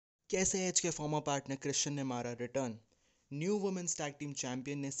कैसे एज के farmer partner Christian ने मारा return. New women's tag team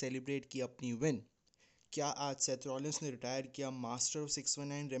champion ने सेलिब्रेट की अपनी विन। क्या आज सेथ रॉलिंस ने रिटायर किया मास्टर ऑफ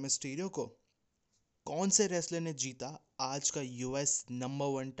 619 रेमिस्टीरियो को। कौन से रेसलर ने जीता आज का US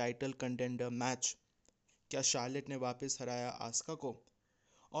number 1 title contender match. क्या शार्लेट ने वापस हराया आस्का को।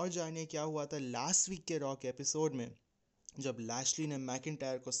 और जानिए क्या हुआ था लास्ट वीक के रॉक एपिसोड में जब लैशली ने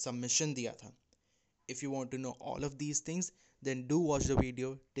मैकिंटायर को सबमिशन दिया था। If you want to know all of these things, then do watch the video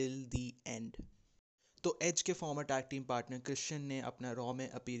till the end. तो एज के farmer tag team partner Christian ने अपना रॉ में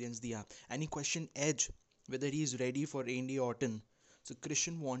अपीयरेंस दिया and he question as whether he is ready for Randy Orton. So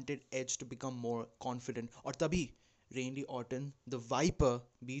Christian wanted Edge to become more confident और तभी Randy Orton the Viper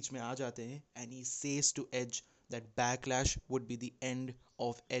बीच में आ जाते हैं and he says to Edge that backlash would be the end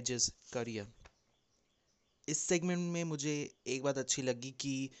of Edge's career. इस segment में मुझे एक बात अच्छी लगी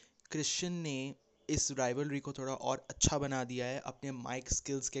कि क्रिश्चियन ने इस राइवलरी को थोड़ा और अच्छा बना दिया है अपने माइक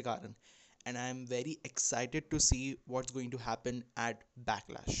स्किल्स के कारण and I am very excited to see what's going to happen at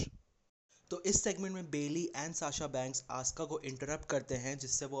backlash. तो इस सेगमेंट में Bayley and Sasha Banks Asuka को इंटरप्ट करते हैं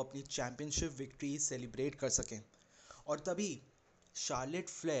जिससे वो अपनी चैंपियनशिप विक्ट्री सेलिब्रेट कर सकें और तभी शार्लेट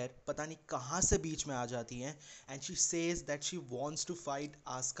फ्लेयर पता नहीं कहाँ से बीच में आ जाती हैं and she says that she wants to fight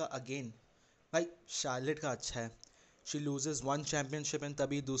Asuka again. भाई शार्लेट का अच्छा है, she loses one championship and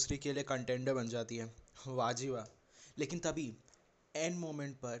तभी दूसरी के लिए कंटेंडर बन जाती है, वाह जी वाह। लेकिन तभी एंड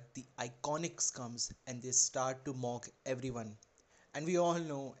मोमेंट पर the iconics comes and they start to mock everyone and we all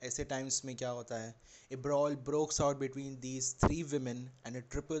know ऐसे टाइम्स में क्या होता है। ए brawl ब्रोक्स out between these three women and A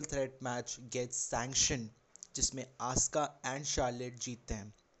triple threat match gets sanction जिसमें आस्का एंड शार्लेट जीतते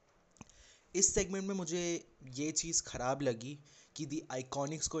हैं। इस सेगमेंट में मुझे ये चीज़ ख़राब लगी कि दी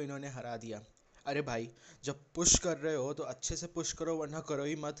आइकॉनिक्स को इन्होंने हरा दिया। अरे भाई जब पुश कर रहे हो तो अच्छे से पुश करो वरना करो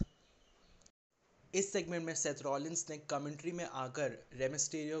ही मत। इस सेगमेंट में सेथ रॉलिंस ने कमेंट्री में आकर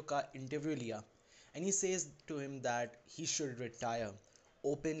रेमिस्टेरियो का इंटरव्यू लिया and he says to him that he should retire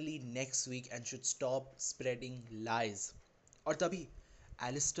openly next week and should stop spreading lies. और तभी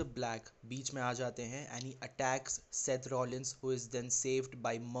एलिस्टर ब्लैक बीच में आ जाते हैं and he attacks Seth Rollins who is then saved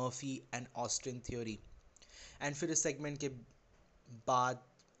by Murphy and Austin theory. And फिर इस segment के बाद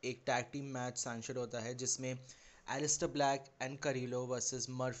एक टैग टीम मैच सैंक्शन होता है जिसमें Aleister Black and करीलो versus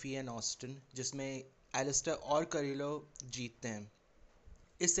Murphy and Austin जिसमें एलिस्टर और करीलो जीतते हैं।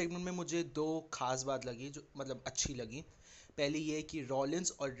 इस सेगमेंट में मुझे दो खास बात लगी जो मतलब अच्छी लगी। पहली ये कि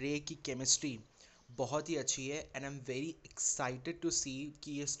रॉलिंस और रे की केमिस्ट्री बहुत ही अच्छी है and I am very excited to सी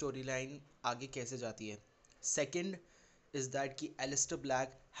कि ये स्टोरी लाइन आगे कैसे जाती है। सेकेंड इज़ दैट कि Aleister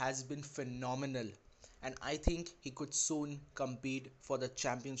Black has been phenomenal and I think he could soon compete for the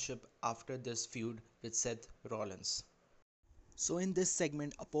championship after this feud with Seth Rollins. So in this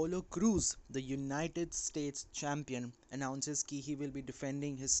segment, Apollo Crews, the United States champion, announces that he will be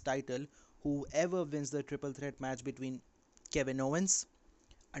defending his title whoever wins the triple threat match between Kevin Owens,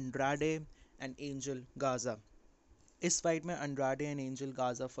 Andrade and Angel Garza. इस fight में अंड्राडे and Angel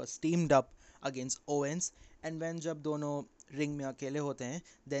Gaza first teemed up against Owens and when जब दोनों ring में अकेले होते हैं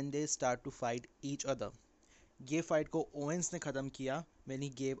then they start to fight each other. ये fight को ओवेंस ने ख़त्म किया when he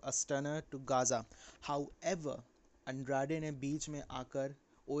gave a stunner to Gaza. However Andrade ने बीच में आकर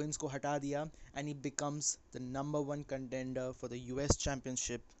ओवेंस को हटा दिया and he becomes the number 1 contender for the US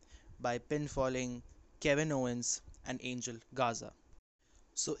championship by pin falling Kevin Owens and Angel Gaza.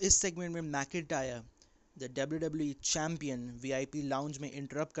 सो इस सेगमेंट में McIntyre the WWE champion VIP lounge में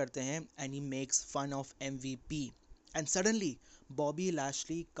इंटरप्ट करते हैं and he makes fun of MVP and suddenly Bobby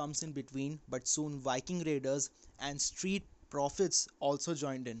Lashley comes in between but soon Viking readers and street profits also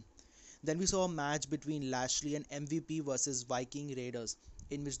joined in. Then we saw a match between Lashley and MVP versus Viking Raiders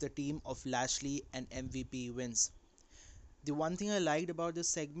in which the team of Lashley and MVP wins. The one thing I liked about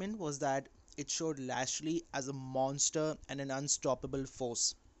this segment was that it showed Lashley as a monster and an unstoppable force.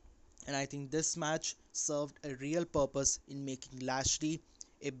 And I think this match served a real purpose in making Lashley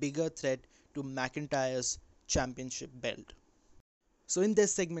a bigger threat to McIntyre's championship belt. So in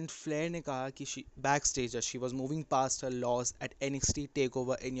this segment, Flair ने कहा कि backstage she was moving past her loss at NXT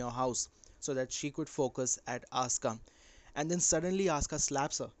Takeover in Your House so that she could focus at Asuka. And then suddenly Asuka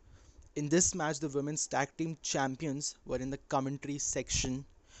slaps her. In this match, the women's tag team champions were in the commentary section,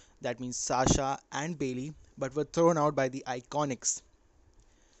 that means Sasha and Bayley, but were thrown out by the Iconics.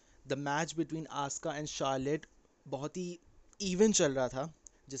 The match between Aska and Charlotte बहुत ही even चल रहा था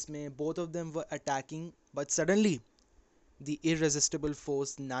जिसमें both of them were attacking but suddenly the irresistible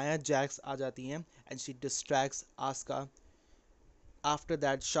force Nia Jax आ जाती हैं and she distracts Aska. After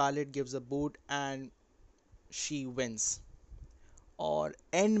that Charlotte gives a boot and she wins और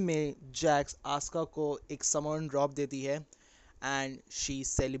and में Jacques Aska को एक समन ड्रॉप देती है and she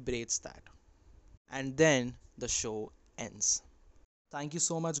celebrates that. And then the show ends. Thank you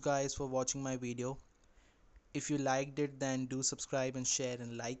so much, guys, for watching my video. If you liked it, then do subscribe and share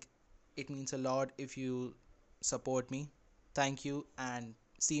and like. It means a lot if you support me. Thank you, and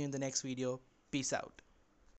see you in the next video. Peace out.